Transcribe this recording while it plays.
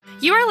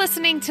You are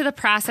listening to the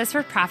Process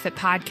for Profit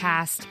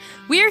podcast.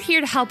 We are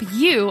here to help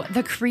you,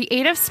 the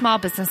creative small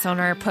business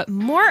owner, put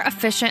more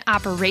efficient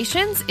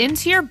operations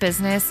into your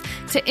business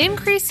to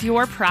increase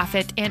your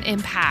profit and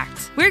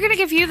impact. We're going to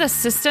give you the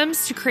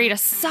systems to create a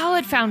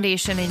solid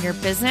foundation in your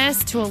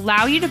business to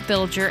allow you to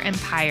build your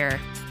empire.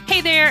 Hey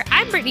there,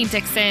 I'm Brittany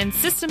Dixon,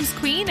 Systems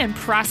Queen and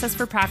Process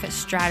for Profit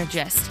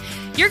strategist.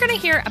 You're going to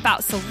hear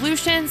about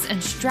solutions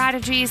and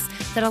strategies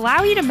that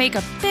allow you to make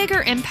a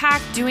bigger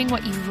impact doing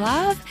what you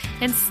love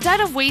instead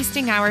of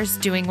wasting hours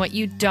doing what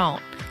you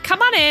don't.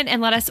 Come on in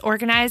and let us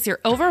organize your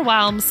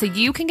overwhelm so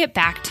you can get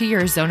back to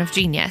your zone of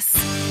genius.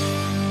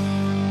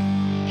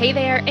 Hey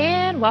there,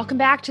 and welcome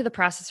back to the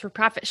Process for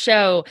Profit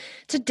show.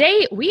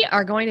 Today, we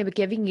are going to be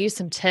giving you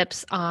some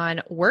tips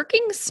on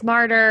working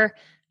smarter,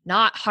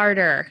 not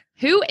harder.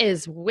 Who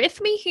is with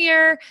me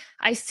here?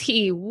 I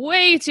see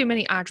way too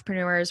many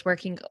entrepreneurs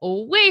working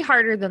way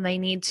harder than they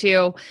need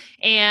to,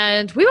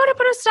 and we want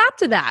to put a stop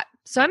to that.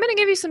 So I'm going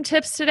to give you some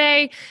tips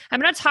today. I'm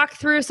going to talk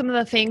through some of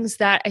the things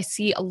that I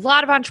see a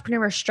lot of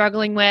entrepreneurs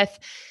struggling with,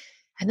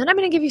 and then I'm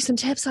going to give you some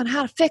tips on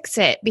how to fix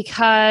it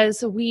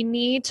because we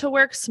need to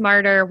work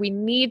smarter. We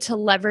need to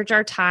leverage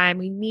our time.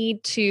 We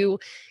need to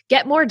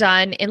get more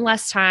done in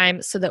less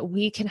time so that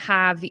we can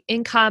have the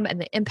income and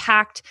the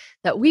impact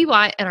that we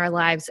want in our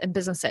lives and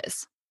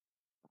businesses.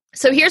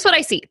 So here's what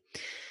I see.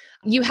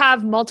 You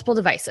have multiple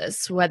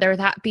devices, whether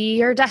that be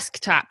your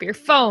desktop, your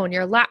phone,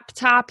 your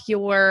laptop,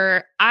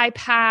 your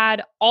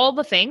iPad, all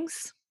the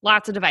things,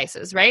 lots of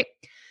devices, right?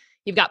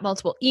 You've got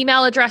multiple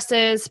email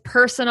addresses,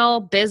 personal,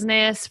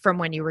 business, from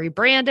when you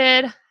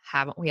rebranded.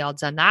 Haven't we all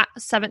done that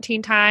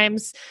 17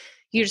 times?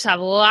 You just have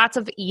lots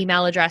of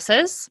email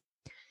addresses.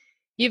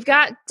 You've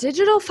got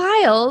digital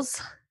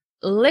files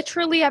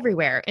literally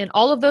everywhere. In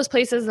all of those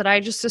places that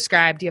I just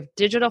described, you have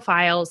digital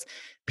files,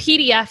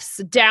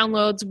 PDFs,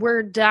 downloads,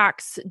 Word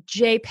docs,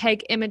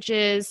 JPEG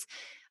images,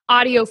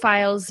 audio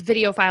files,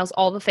 video files,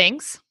 all the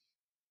things.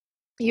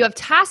 You have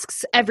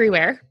tasks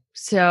everywhere.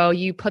 So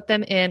you put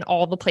them in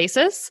all the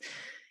places.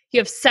 You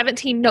have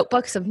 17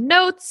 notebooks of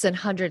notes and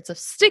hundreds of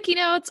sticky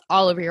notes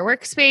all over your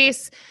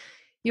workspace.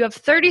 You have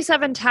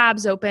 37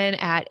 tabs open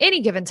at any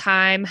given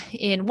time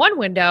in one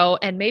window,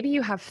 and maybe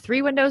you have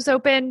 3 windows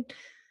open.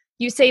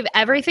 You save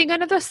everything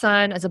under the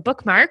sun as a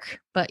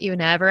bookmark, but you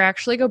never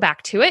actually go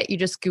back to it. You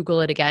just Google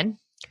it again.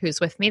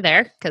 Who's with me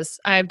there? Because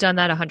I've done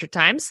that 100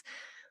 times.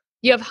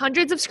 You have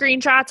hundreds of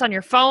screenshots on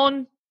your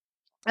phone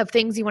of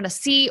things you want to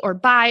see or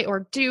buy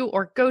or do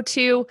or go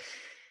to.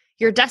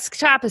 Your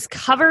desktop is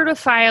covered with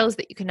files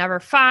that you can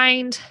never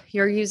find.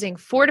 You're using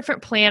 4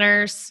 different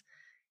planners.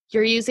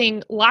 You're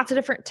using lots of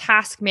different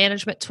task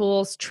management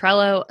tools,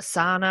 Trello,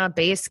 Asana,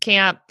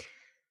 Basecamp.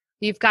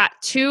 You've got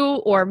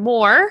 2 or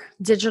more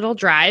digital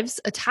drives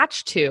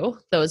attached to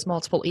those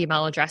multiple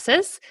email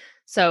addresses.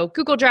 So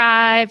Google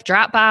Drive,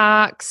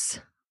 Dropbox,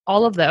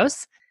 all of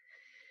those.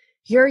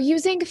 You're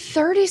using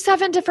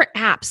 37 different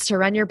apps to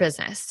run your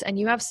business, and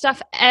you have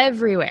stuff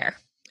everywhere.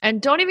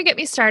 And don't even get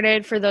me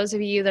started for those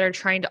of you that are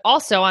trying to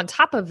also, on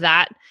top of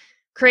that,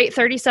 create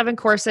 37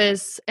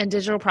 courses and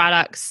digital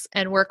products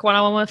and work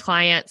one-on-one with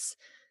clients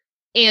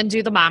and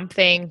do the mom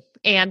thing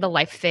and the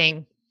life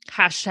thing,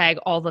 hashtag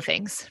all the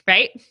things,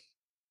 right?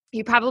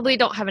 You probably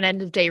don't have an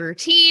end-of-day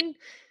routine.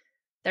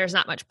 There's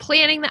not much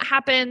planning that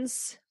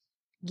happens.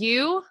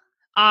 You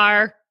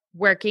are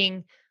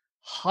working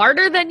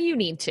harder than you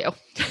need to.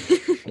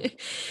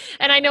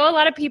 And I know a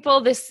lot of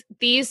people,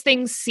 these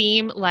things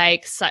seem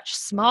like such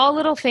small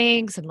little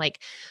things and like,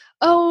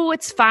 oh,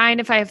 it's fine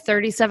if I have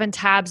 37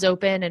 tabs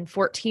open and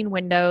 14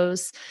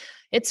 windows.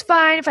 It's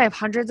fine if I have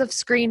hundreds of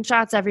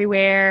screenshots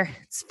everywhere.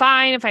 It's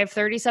fine if I have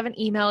 37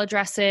 email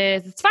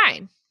addresses. It's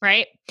fine,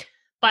 right?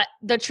 But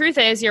the truth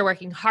is you're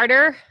working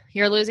harder,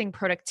 you're losing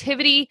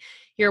productivity,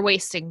 you're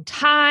wasting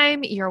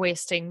time, you're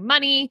wasting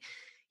money.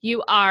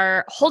 You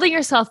are holding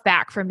yourself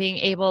back from being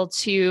able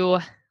to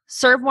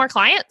serve more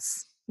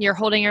clients. You're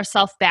holding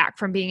yourself back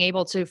from being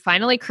able to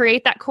finally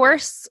create that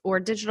course or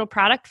digital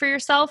product for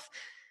yourself.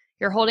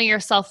 You're holding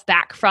yourself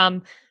back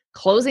from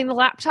closing the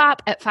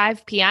laptop at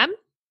 5 p.m.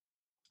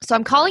 So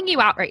I'm calling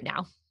you out right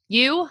now.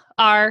 You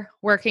are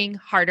working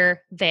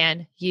harder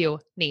than you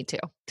need to.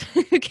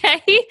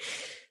 Okay?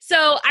 So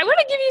I want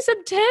to give you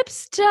some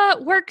tips to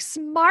work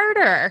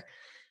smarter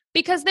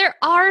because there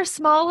are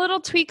small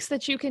little tweaks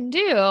that you can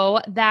do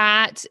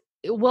that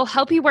will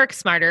help you work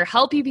smarter,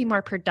 help you be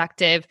more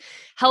productive,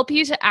 help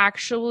you to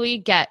actually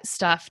get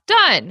stuff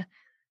done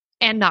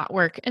and not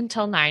work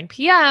until 9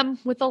 p.m.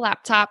 with the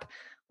laptop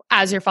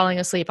as you're falling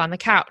asleep on the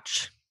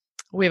couch.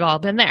 We've all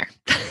been there.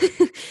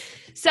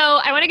 So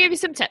I want to give you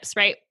some tips,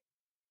 right?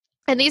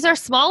 And these are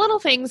small little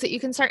things that you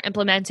can start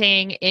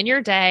implementing in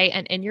your day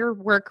and in your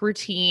work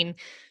routine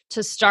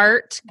to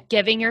start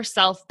giving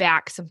yourself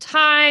back some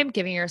time,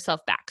 giving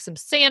yourself back some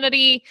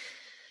sanity,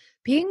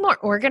 being more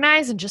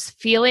organized and just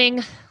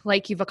feeling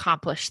like you've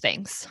accomplished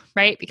things,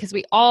 right? Because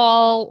we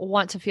all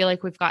want to feel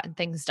like we've gotten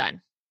things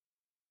done.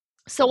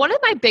 So one of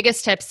my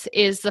biggest tips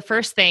is the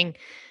first thing,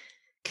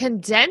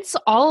 condense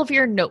all of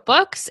your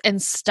notebooks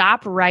and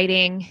stop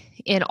writing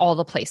in all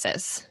the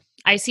places.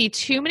 I see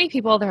too many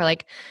people, they're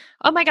like,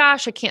 oh my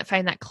gosh, I can't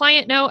find that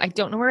client note. I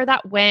don't know where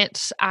that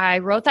went. I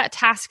wrote that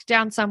task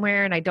down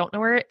somewhere and I don't know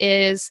where it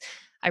is.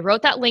 I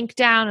wrote that link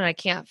down and I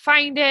can't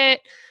find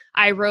it.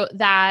 I wrote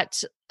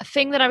that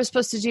thing that I was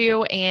supposed to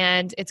do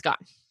and it's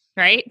gone,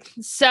 right?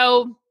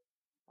 So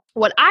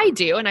what I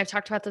do, and I've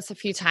talked about this a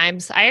few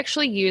times, I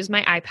actually use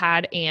my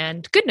iPad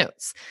and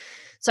GoodNotes.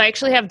 So I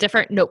actually have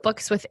different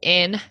notebooks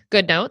within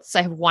GoodNotes.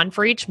 I have one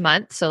for each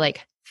month. So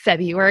like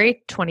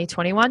February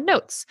 2021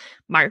 notes,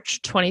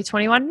 March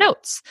 2021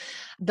 notes.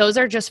 Those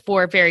are just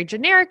for very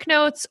generic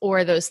notes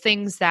or those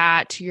things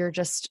that you're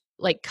just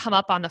like come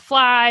up on the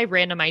fly,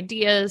 random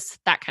ideas,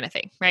 that kind of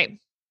thing, right?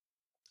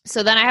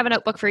 So then I have a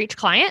notebook for each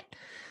client.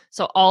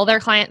 So all their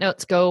client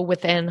notes go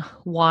within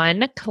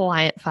one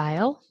client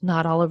file,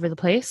 not all over the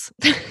place.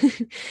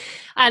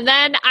 And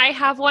then I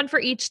have one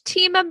for each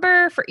team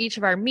member for each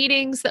of our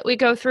meetings that we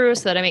go through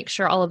so that I make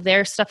sure all of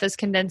their stuff is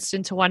condensed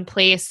into one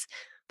place.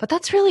 But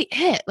that's really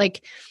it.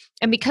 Like,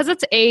 and because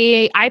it's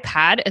a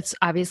iPad, it's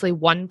obviously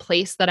one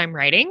place that I'm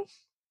writing.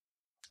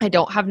 I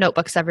don't have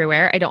notebooks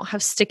everywhere. I don't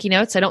have sticky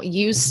notes. I don't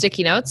use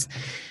sticky notes.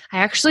 I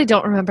actually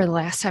don't remember the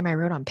last time I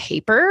wrote on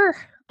paper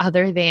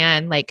other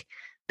than like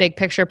big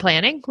picture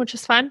planning, which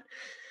is fun.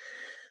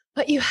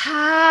 But you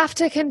have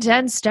to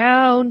condense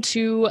down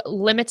to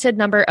limited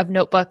number of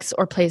notebooks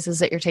or places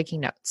that you're taking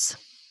notes.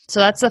 So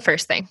that's the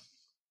first thing.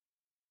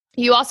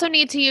 You also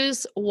need to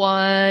use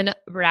one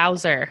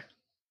browser.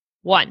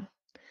 One,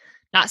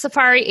 not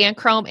Safari and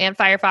Chrome and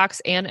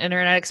Firefox and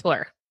Internet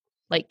Explorer.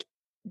 Like,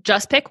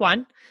 just pick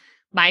one.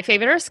 My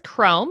favorite is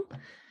Chrome.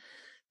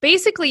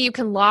 Basically, you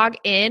can log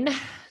in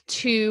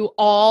to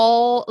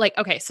all, like,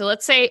 okay, so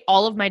let's say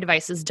all of my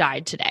devices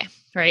died today,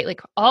 right?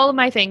 Like, all of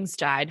my things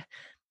died.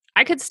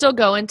 I could still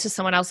go into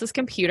someone else's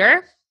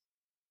computer,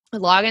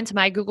 log into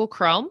my Google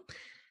Chrome,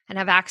 and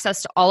have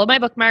access to all of my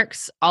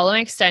bookmarks, all of my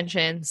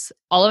extensions,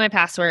 all of my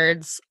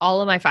passwords,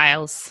 all of my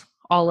files,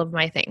 all of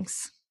my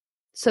things.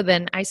 So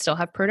then I still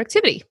have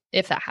productivity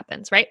if that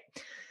happens, right?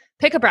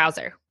 Pick a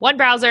browser, one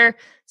browser,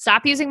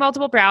 stop using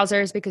multiple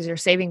browsers because you're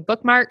saving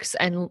bookmarks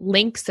and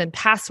links and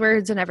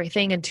passwords and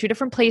everything in two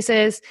different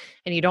places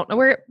and you don't know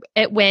where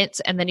it went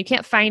and then you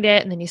can't find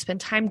it and then you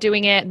spend time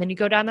doing it and then you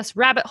go down this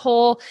rabbit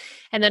hole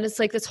and then it's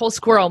like this whole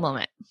squirrel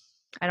moment.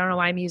 I don't know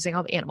why I'm using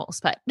all the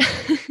animals, but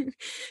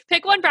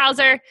pick one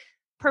browser,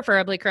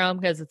 preferably Chrome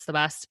because it's the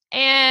best,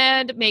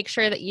 and make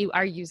sure that you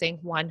are using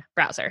one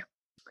browser.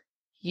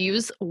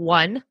 Use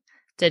one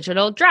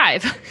digital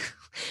drive.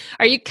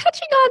 Are you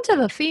catching on to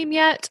the theme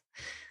yet?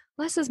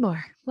 Less is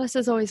more. Less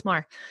is always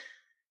more.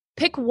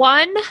 Pick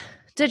one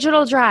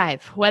digital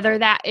drive, whether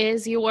that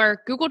is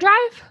your Google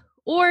Drive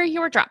or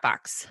your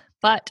Dropbox,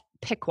 but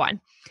pick one.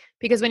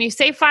 Because when you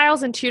save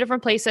files in two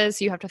different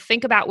places, you have to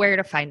think about where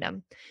to find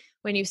them.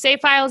 When you save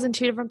files in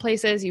two different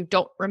places, you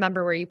don't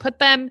remember where you put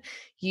them.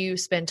 You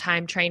spend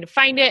time trying to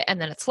find it, and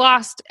then it's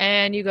lost,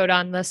 and you go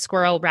down the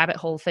squirrel rabbit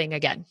hole thing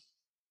again.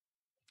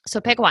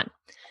 So pick one.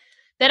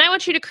 Then I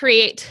want you to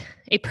create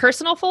a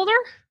personal folder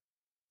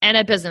and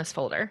a business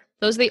folder.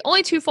 Those are the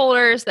only two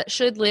folders that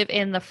should live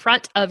in the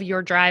front of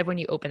your drive when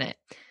you open it.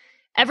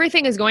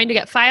 Everything is going to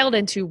get filed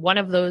into one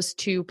of those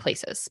two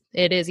places.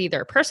 It is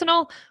either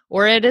personal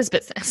or it is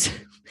business.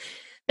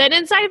 Then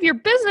inside of your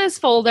business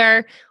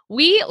folder,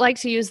 we like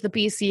to use the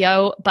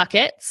BCO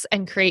buckets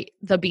and create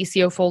the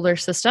BCO folder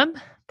system,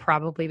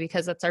 probably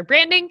because that's our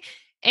branding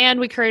and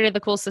we created the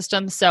cool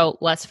system, so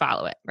let's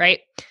follow it, right?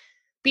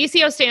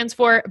 BCO stands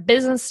for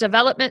Business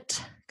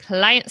Development,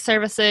 Client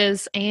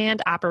Services,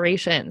 and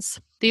Operations.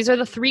 These are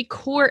the three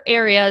core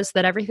areas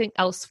that everything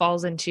else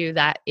falls into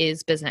that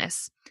is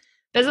business.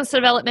 Business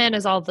development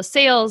is all the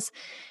sales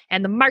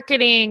and the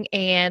marketing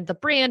and the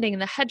branding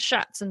and the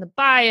headshots and the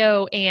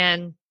bio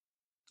and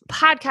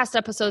podcast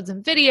episodes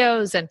and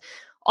videos and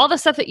all the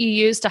stuff that you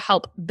use to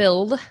help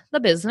build the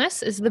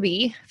business is the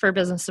B for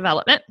business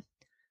development.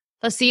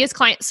 The C is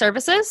client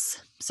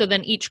services. So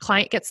then each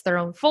client gets their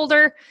own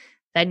folder.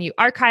 Then you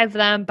archive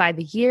them by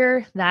the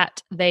year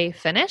that they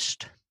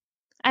finished.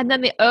 And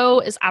then the O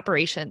is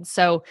operations.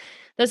 So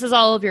this is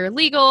all of your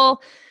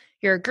legal,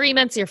 your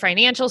agreements, your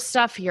financial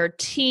stuff, your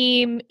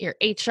team, your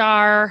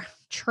HR,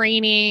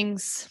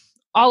 trainings,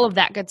 all of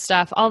that good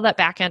stuff, all of that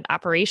back-end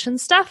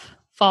operations stuff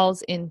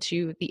falls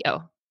into the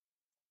O.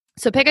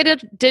 So pick a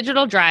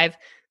digital drive,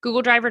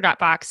 Google Drive or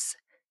Dropbox,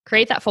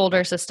 create that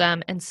folder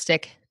system, and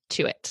stick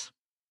to it.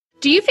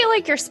 Do you feel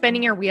like you're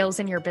spinning your wheels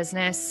in your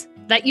business?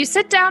 That you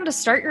sit down to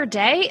start your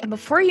day and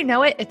before you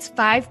know it, it's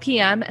 5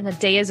 p.m. and the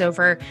day is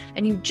over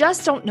and you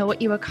just don't know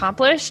what you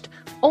accomplished,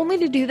 only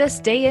to do this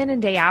day in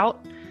and day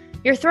out?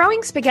 You're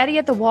throwing spaghetti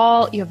at the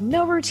wall, you have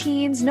no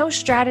routines, no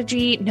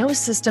strategy, no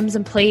systems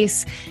in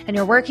place, and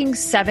you're working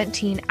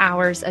 17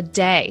 hours a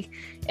day.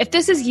 If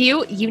this is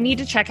you, you need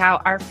to check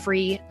out our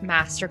free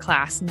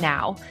masterclass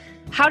now.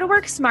 How to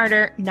work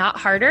smarter, not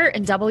harder,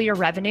 and double your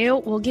revenue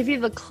will give you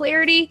the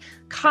clarity,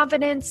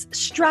 confidence,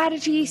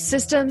 strategy,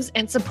 systems,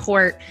 and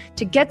support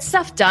to get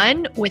stuff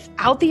done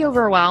without the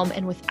overwhelm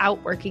and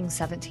without working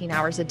 17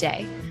 hours a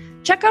day.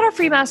 Check out our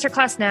free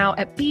masterclass now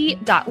at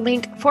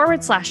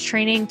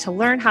b.link/training to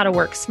learn how to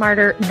work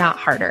smarter, not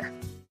harder.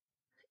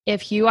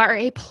 If you are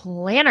a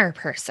planner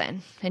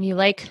person and you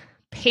like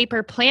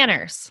paper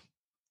planners,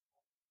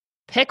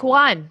 pick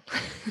one.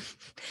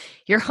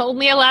 You're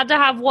only allowed to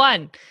have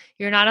one.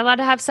 You're not allowed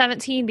to have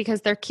 17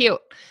 because they're cute.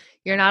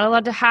 You're not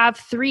allowed to have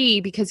 3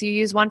 because you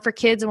use one for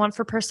kids and one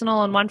for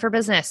personal and one for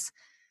business.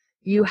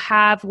 You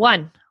have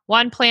one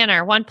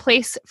planner, one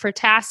place for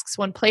tasks,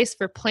 one place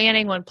for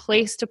planning, one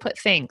place to put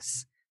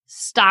things.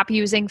 Stop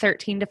using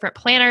 13 different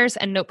planners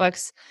and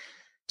notebooks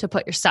to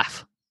put your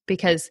stuff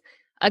because,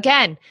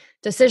 again,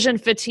 decision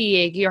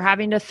fatigue, you're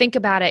having to think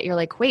about it. You're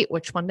like, wait,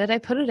 which one did I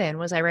put it in?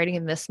 Was I writing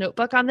in this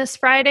notebook on this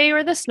Friday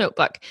or this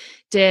notebook?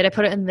 Did I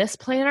put it in this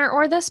planner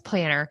or this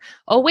planner?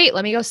 Oh, wait,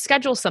 let me go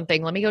schedule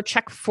something. Let me go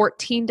check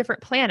 14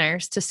 different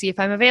planners to see if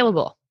I'm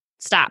available.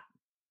 Stop.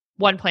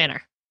 One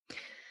planner.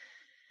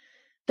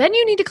 Then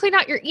you need to clean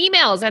out your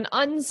emails and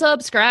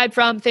unsubscribe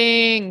from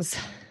things.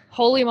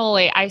 Holy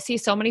moly. I see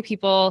so many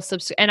people,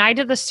 and I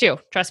did this too.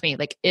 Trust me,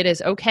 like it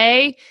is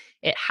okay.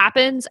 It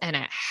happens and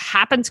it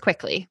happens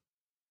quickly.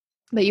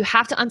 But you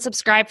have to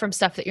unsubscribe from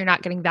stuff that you're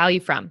not getting value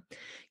from.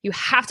 You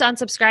have to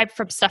unsubscribe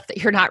from stuff that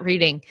you're not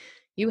reading.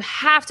 You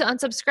have to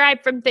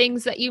unsubscribe from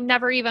things that you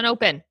never even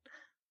open.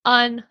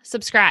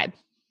 Unsubscribe.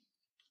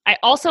 I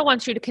also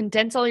want you to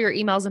condense all your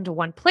emails into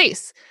one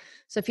place.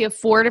 So if you have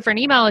 4 different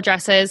email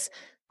addresses,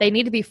 they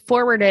need to be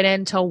forwarded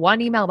into one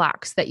email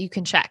box that you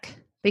can check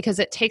because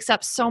it takes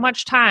up so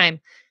much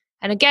time.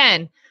 And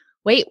again,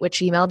 wait,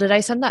 which email did I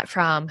send that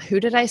from?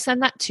 Who did I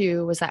send that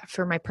to? Was that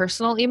for my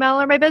personal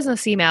email or my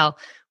business email?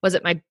 Was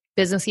it my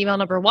business email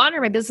number 1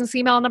 or my business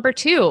email number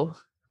 2?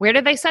 Where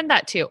did they send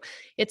that to?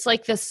 It's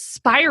like this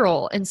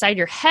spiral inside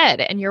your head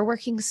and you're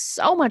working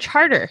so much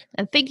harder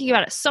and thinking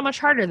about it so much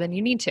harder than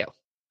you need to.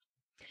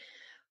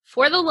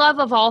 For the love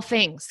of all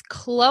things,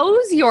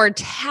 close your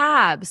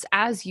tabs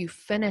as you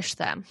finish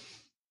them.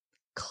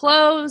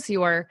 Close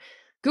your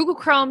Google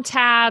Chrome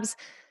tabs.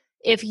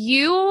 If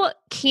you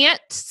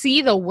can't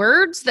see the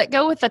words that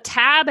go with the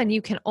tab and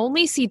you can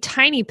only see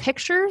tiny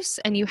pictures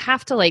and you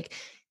have to like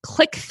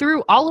click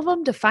through all of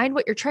them to find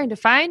what you're trying to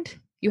find,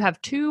 you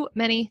have too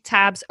many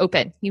tabs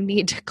open. You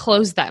need to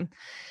close them.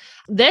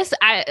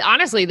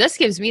 Honestly, this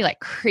gives me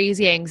like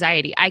crazy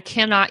anxiety. I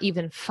cannot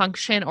even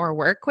function or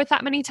work with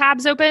that many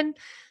tabs open.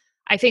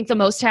 I think the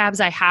most tabs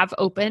I have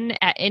open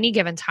at any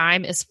given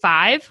time is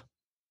 5.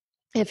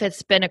 If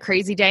it's been a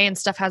crazy day and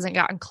stuff hasn't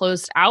gotten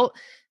closed out,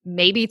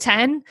 maybe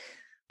 10,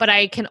 but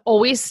I can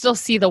always still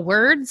see the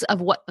words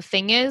of what the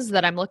thing is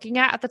that I'm looking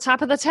at the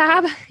top of the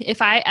tab.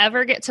 If I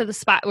ever get to the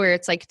spot where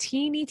it's like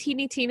teeny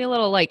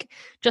little, like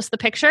just the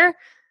picture,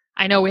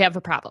 I know we have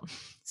a problem.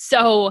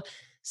 So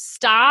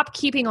stop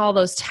keeping all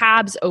those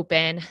tabs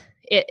open.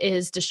 It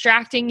is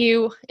distracting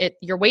you.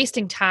 You're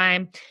wasting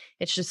time.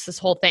 It's just this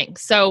whole thing.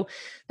 So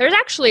there's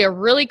actually a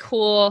really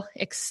cool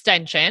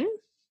extension.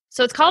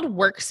 So it's called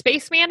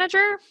Workspace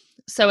Manager.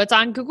 So it's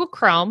on Google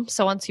Chrome.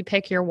 So once you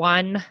pick your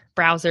one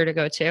browser to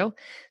go to,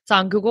 it's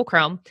on Google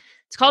Chrome.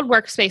 It's called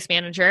Workspace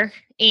Manager,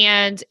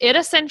 and it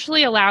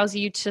essentially allows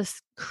you to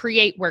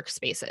create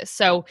workspaces.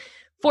 So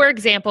for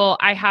example,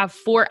 I have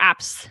 4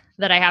 apps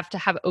that I have to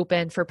have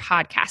open for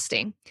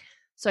podcasting.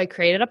 So I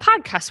created a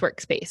podcast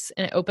workspace,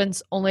 and it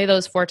opens only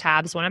those 4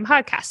 tabs when I'm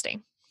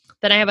podcasting.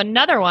 Then I have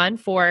another one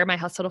for my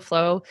Hustle to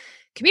Flow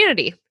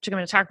community, which I'm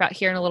going to talk about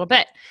here in a little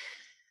bit.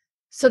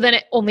 So then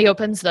it only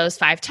opens those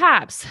 5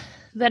 tabs.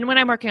 Then when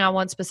I'm working on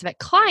one specific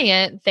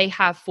client, they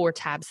have 4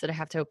 tabs that I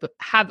have to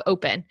have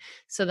open.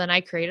 So then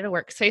I created a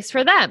workspace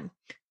for them.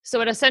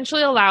 So it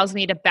essentially allows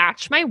me to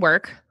batch my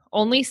work,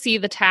 only see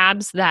the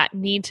tabs that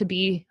need to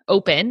be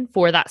open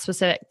for that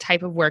specific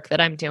type of work that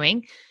I'm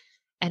doing.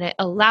 And it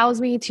allows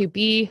me to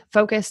be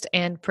focused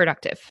and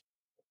productive.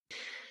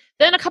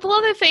 Then a couple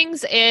other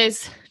things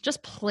is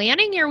just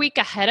planning your week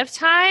ahead of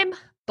time,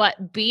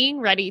 but being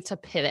ready to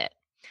pivot.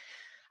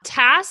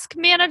 Task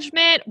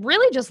management,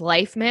 really just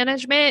life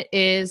management,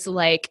 is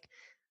like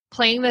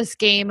playing this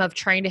game of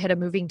trying to hit a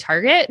moving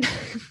target.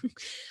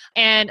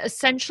 And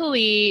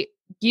essentially,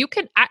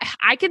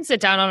 I can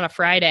sit down on a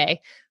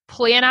Friday,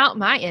 plan out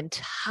my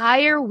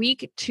entire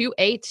week to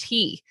a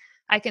T.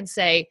 I can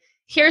say,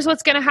 here's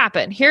what's going to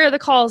happen. Here are the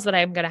calls that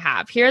I'm going to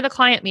have. Here are the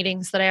client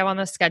meetings that I have on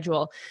the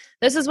schedule.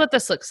 This is what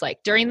this looks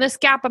like. During this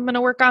gap, I'm going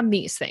to work on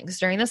these things.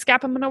 During this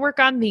gap, I'm going to work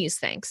on these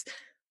things.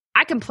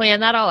 I can plan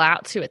that all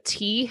out to a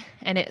T,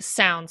 and it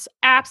sounds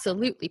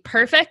absolutely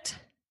perfect.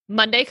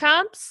 Monday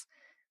comes,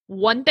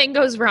 one thing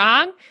goes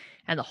wrong,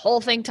 and the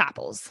whole thing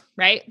topples,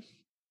 right?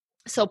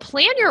 So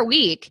plan your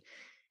week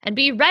and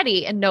be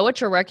ready and know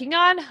what you're working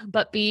on,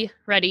 but be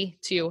ready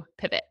to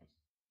pivot.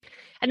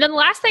 And then the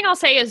last thing I'll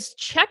say is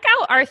check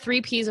out our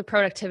 3 Ps of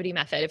productivity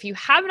method. If you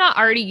have not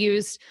already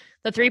used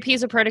the 3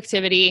 Ps of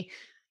productivity,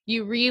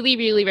 you really,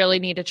 really, really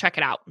need to check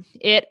it out.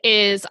 It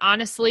is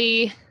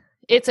honestly,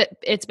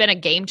 it's been a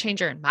game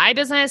changer in my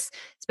business.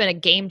 It's been a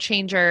game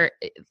changer,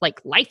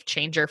 like life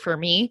changer for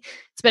me.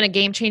 It's been a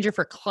game changer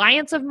for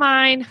clients of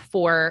mine,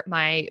 for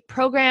my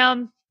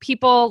program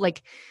people.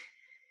 Like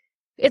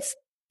it's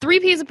Three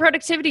P's of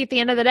productivity at the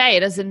end of the day.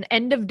 It is an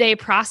end of day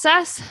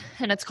process,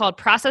 and it's called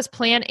process,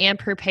 plan, and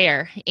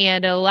prepare.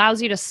 And it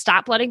allows you to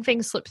stop letting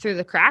things slip through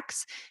the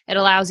cracks. It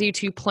allows you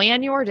to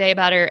plan your day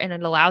better, and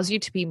it allows you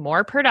to be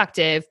more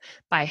productive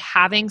by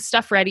having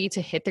stuff ready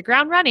to hit the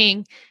ground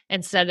running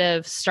instead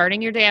of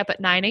starting your day up at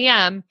 9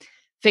 a.m.,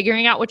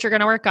 figuring out what you're going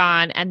to work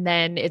on, and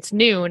then it's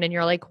noon and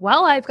you're like,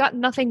 well, I've got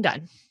nothing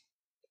done.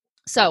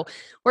 So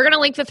we're going to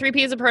link the 3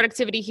 P's of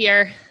productivity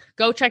here.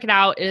 Go check it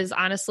out. It is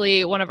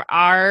honestly one of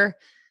our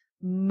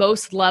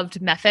most loved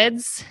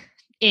methods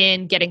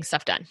in getting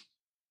stuff done.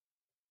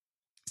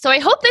 So I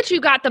hope that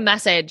you got the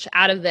message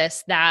out of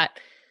this that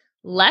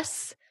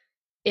less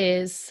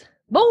is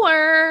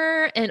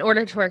more in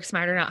order to work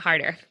smarter, not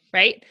harder,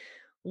 right?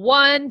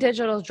 One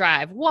digital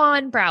drive,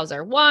 one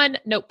browser, one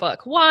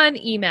notebook, one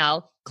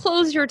email,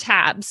 close your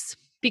tabs.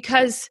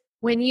 Because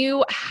when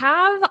you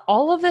have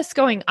all of this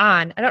going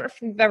on, I don't know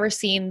if you've ever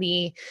seen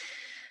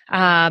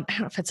I don't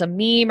know if it's a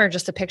meme or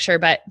just a picture,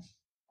 but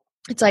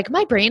it's like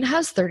my brain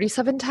has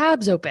 37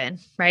 tabs open,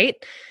 right?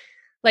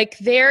 Like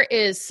there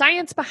is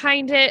science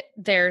behind it.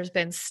 There's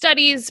been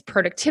studies,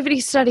 productivity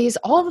studies,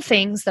 all the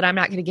things that I'm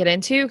not going to get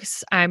into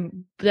because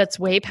that's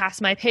way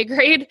past my pay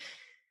grade.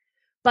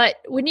 But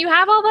when you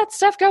have all that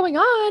stuff going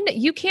on,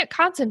 you can't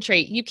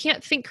concentrate. You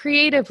can't think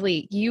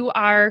creatively. You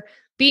are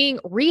being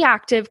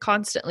reactive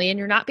constantly and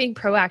you're not being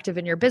proactive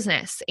in your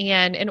business.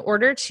 And in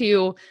order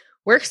to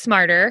work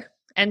smarter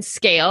and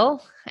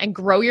scale and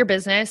grow your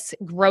business,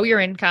 grow your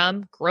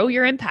income, grow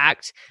your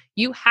impact,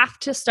 you have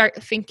to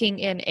start thinking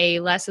in a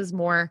less is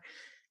more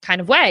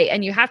kind of way.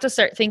 And you have to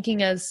start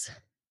thinking as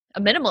a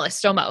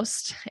minimalist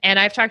almost. And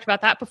I've talked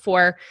about that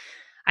before.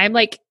 I'm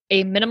like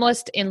a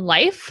minimalist in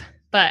life,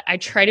 but I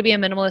try to be a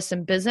minimalist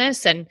in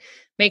business and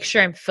make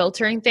sure I'm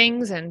filtering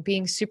things and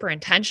being super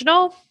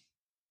intentional.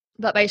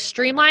 But by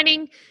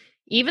streamlining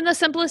even the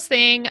simplest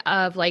thing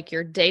of like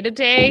your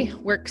day-to-day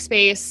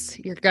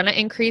workspace, you're going to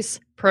increase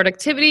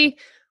productivity,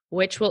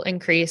 which will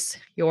increase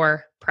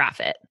your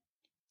profit.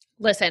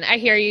 Listen, I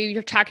hear you.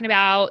 You're talking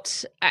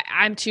about,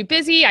 I'm too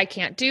busy. I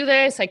can't do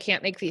this. I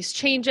can't make these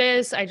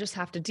changes. I just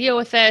have to deal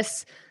with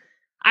this.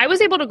 I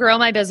was able to grow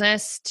my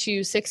business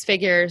to 6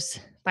 figures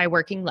by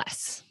working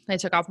less. I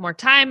took off more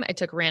time. I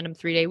took random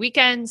 3-day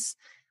weekends.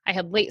 I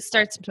had late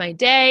starts to my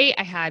day.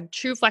 I had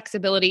true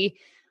flexibility,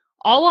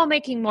 all while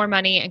making more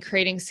money and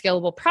creating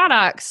scalable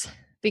products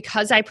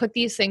because I put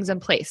these things in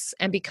place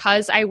and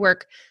because I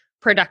work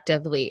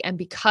productively and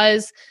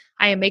because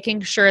I am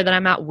making sure that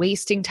I'm not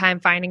wasting time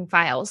finding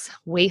files,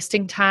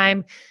 wasting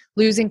time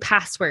losing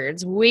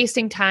passwords,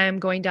 wasting time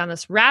going down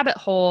this rabbit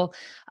hole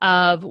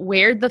of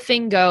where'd the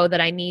thing go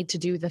that I need to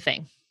do the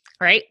thing,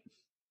 right?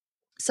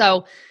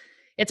 So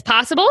it's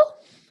possible,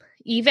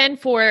 even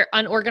for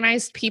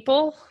unorganized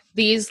people,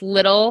 these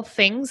little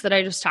things that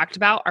I just talked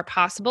about are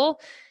possible.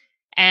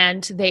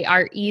 And they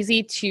are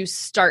easy to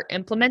start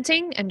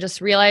implementing and just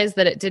realize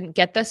that it didn't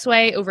get this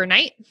way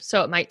overnight.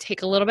 So it might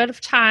take a little bit of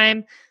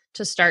time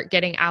to start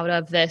getting out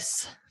of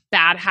this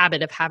bad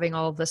habit of having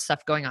all of this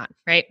stuff going on,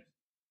 right?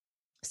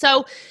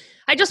 So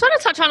I just want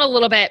to touch on a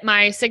little bit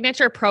my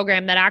signature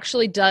program that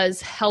actually does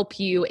help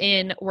you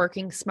in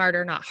working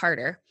smarter, not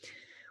harder.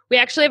 We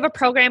actually have a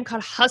program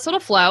called Hustle to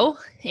Flow,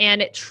 and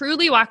it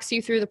truly walks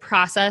you through the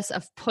process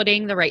of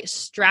putting the right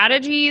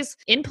strategies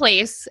in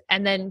place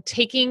and then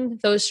taking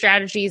those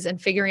strategies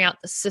and figuring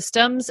out the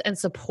systems and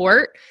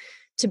support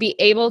to be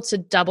able to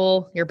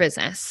double your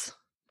business.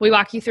 We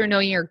walk you through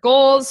knowing your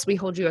goals. We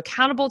hold you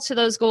accountable to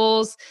those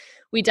goals.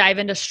 We dive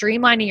into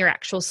streamlining your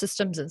actual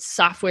systems and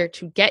software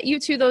to get you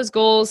to those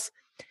goals.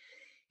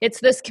 It's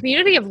this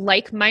community of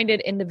like-minded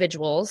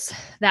individuals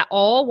that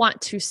all want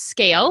to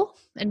scale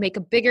and make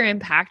a bigger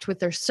impact with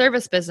their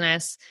service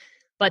business,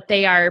 but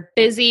they are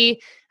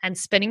busy and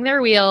spinning their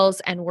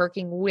wheels and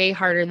working way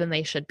harder than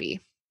they should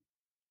be.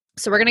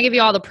 So we're going to give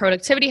you all the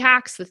productivity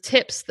hacks, the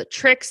tips, the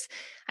tricks.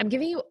 I'm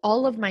giving you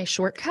all of my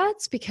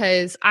shortcuts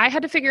because I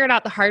had to figure it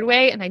out the hard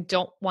way and I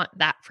don't want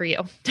that for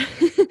you.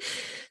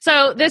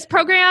 So this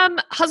program,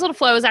 Hustle to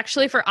Flow, is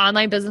actually for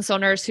online business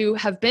owners who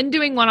have been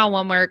doing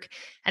one-on-one work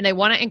and they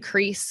want to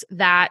increase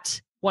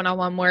that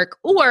one-on-one work,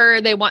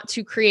 or they want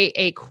to create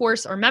a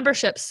course or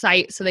membership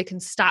site so they can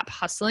stop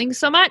hustling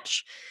so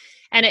much.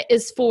 And it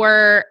is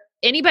for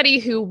anybody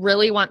who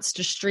really wants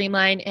to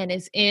streamline and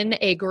is in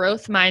a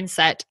growth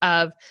mindset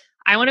of,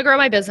 I want to grow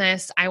my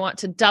business. I want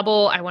to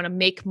double. I want to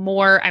make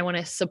more. I want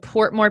to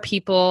support more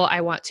people.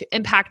 I want to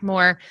impact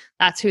more.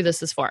 That's who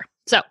this is for.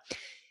 So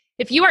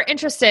if you are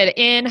interested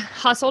in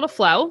Hustle to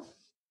Flow,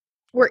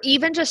 or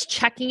even just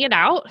checking it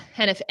out,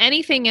 and if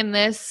anything in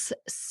this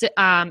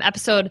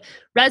episode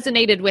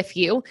resonated with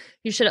you,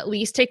 you should at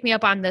least take me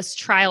up on this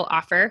trial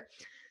offer.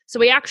 So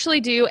we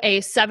actually do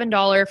a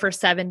 $7 for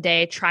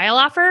 7-day trial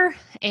offer,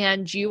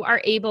 and you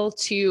are able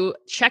to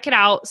check it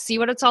out, see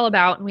what it's all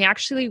about. And we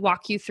actually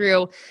walk you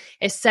through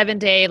a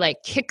 7-day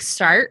like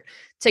kickstart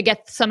to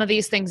get some of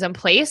these things in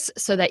place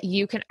so that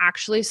you can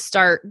actually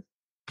start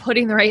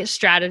putting the right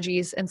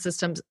strategies and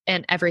systems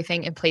and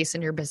everything in place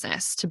in your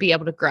business to be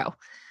able to grow.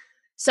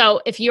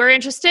 So if you're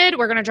interested,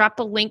 we're going to drop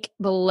the link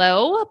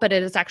below, but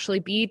it is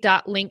actually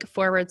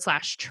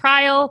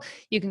b.link/trial.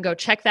 You can go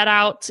check that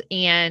out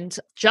and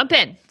jump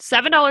in.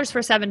 $7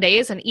 for 7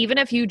 days. And even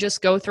if you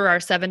just go through our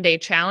 7-day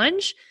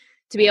challenge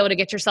to be able to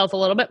get yourself a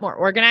little bit more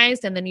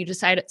organized, and then you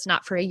decide it's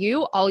not for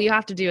you, all you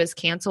have to do is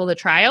cancel the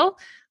trial.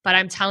 But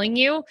I'm telling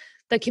you,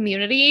 the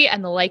community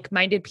and the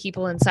like-minded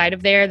people inside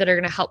of there that are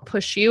going to help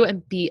push you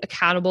and be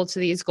accountable to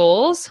these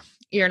goals,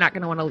 you're not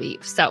going to want to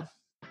leave. So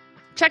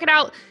check it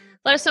out.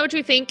 Let us know what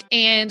you think,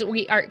 and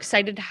we are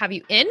excited to have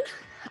you in.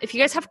 If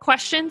you guys have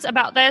questions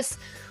about this,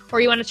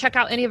 or you want to check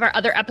out any of our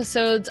other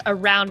episodes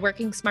around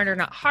working smarter,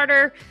 not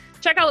harder,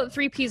 check out the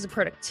 3 Ps of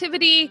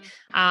productivity.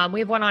 We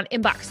have one on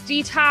inbox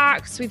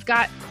detox. We've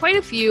got quite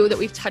a few that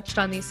we've touched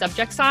on these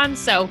subjects on.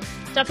 So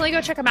definitely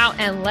go check them out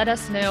and let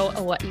us know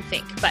what you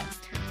think. But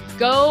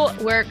go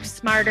work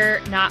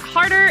smarter, not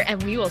harder,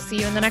 and we will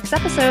see you in the next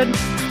episode.